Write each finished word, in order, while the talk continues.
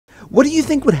What do you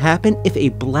think would happen if a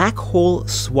black hole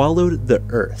swallowed the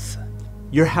Earth?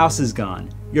 Your house is gone,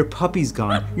 your puppy's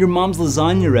gone, your mom's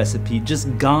lasagna recipe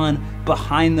just gone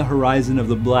behind the horizon of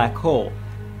the black hole.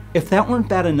 If that weren't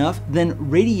bad enough, then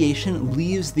radiation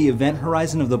leaves the event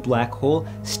horizon of the black hole,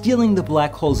 stealing the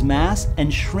black hole's mass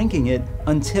and shrinking it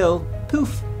until,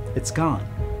 poof, it's gone.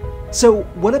 So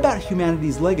what about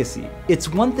humanity's legacy? It's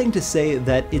one thing to say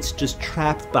that it's just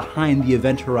trapped behind the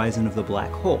event horizon of the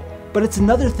black hole. But it's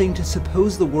another thing to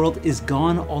suppose the world is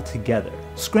gone altogether,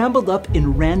 scrambled up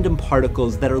in random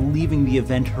particles that are leaving the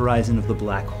event horizon of the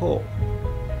black hole.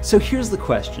 So here's the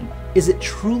question, is it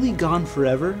truly gone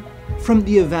forever? From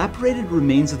the evaporated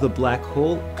remains of the black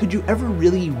hole, could you ever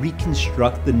really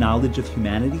reconstruct the knowledge of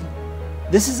humanity?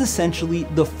 This is essentially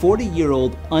the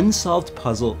 40-year-old unsolved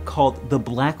puzzle called the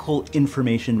black hole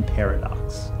information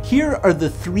paradox. Here are the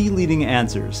 3 leading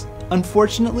answers.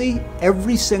 Unfortunately,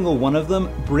 every single one of them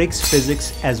breaks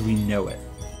physics as we know it.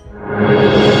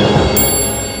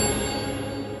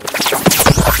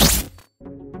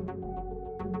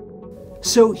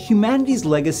 So humanity's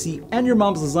legacy and your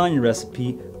mom's lasagna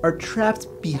recipe are trapped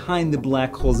behind the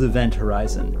black hole's event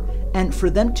horizon. And for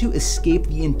them to escape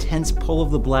the intense pull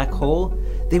of the black hole,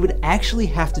 they would actually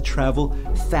have to travel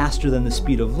faster than the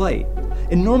speed of light.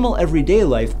 In normal everyday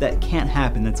life, that can't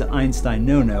happen. That's an Einstein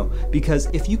no-no, because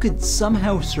if you could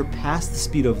somehow surpass the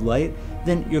speed of light,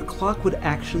 then your clock would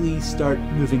actually start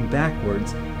moving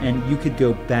backwards and you could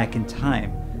go back in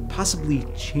time, possibly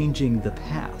changing the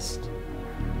past.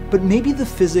 But maybe the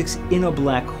physics in a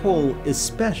black hole is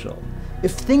special.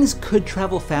 If things could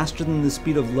travel faster than the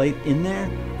speed of light in there,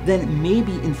 then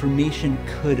maybe information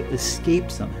could escape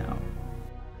somehow.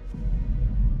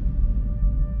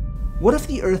 What if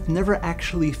the Earth never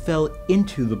actually fell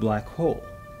into the black hole?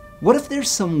 What if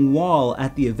there's some wall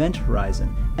at the event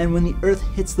horizon, and when the Earth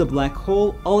hits the black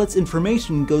hole, all its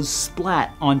information goes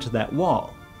splat onto that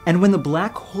wall? And when the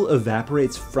black hole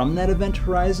evaporates from that event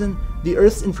horizon, the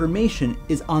Earth's information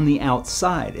is on the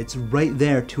outside. It's right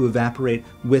there to evaporate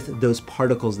with those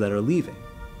particles that are leaving.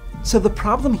 So the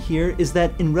problem here is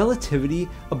that in relativity,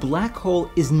 a black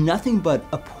hole is nothing but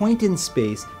a point in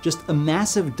space, just a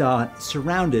massive dot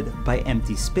surrounded by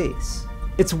empty space.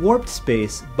 It's warped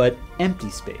space, but empty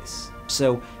space.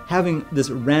 So having this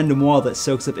random wall that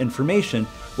soaks up information,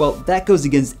 well, that goes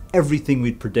against everything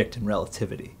we'd predict in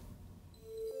relativity.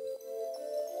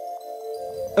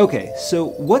 Okay, so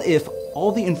what if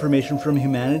all the information from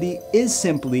humanity is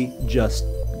simply just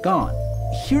gone?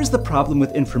 Here's the problem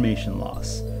with information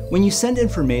loss. When you send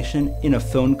information in a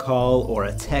phone call or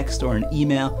a text or an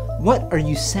email, what are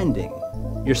you sending?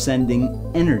 You're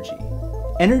sending energy.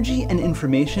 Energy and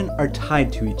information are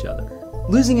tied to each other.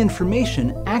 Losing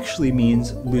information actually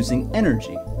means losing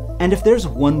energy. And if there's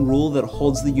one rule that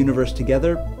holds the universe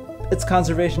together, it's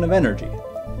conservation of energy.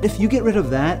 If you get rid of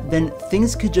that, then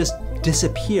things could just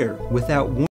disappear without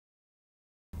warning.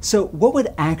 So what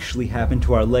would actually happen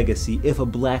to our legacy if a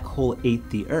black hole ate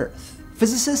the Earth?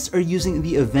 Physicists are using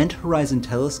the Event Horizon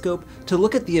Telescope to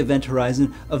look at the event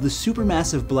horizon of the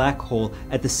supermassive black hole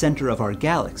at the center of our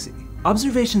galaxy.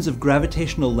 Observations of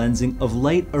gravitational lensing of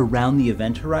light around the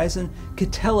event horizon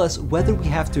could tell us whether we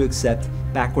have to accept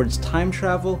backwards time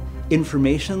travel,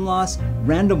 information loss,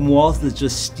 random walls that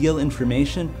just steal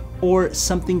information, or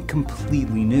something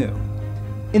completely new.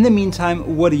 In the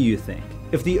meantime, what do you think?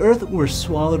 If the Earth were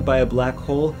swallowed by a black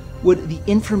hole, would the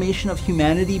information of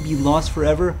humanity be lost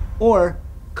forever, or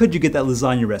could you get that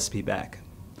lasagna recipe back?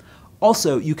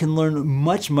 Also, you can learn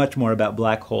much more about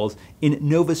black holes in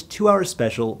Nova's 2-hour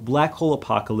special, Black Hole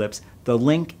Apocalypse. The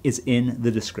link is in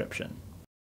the description.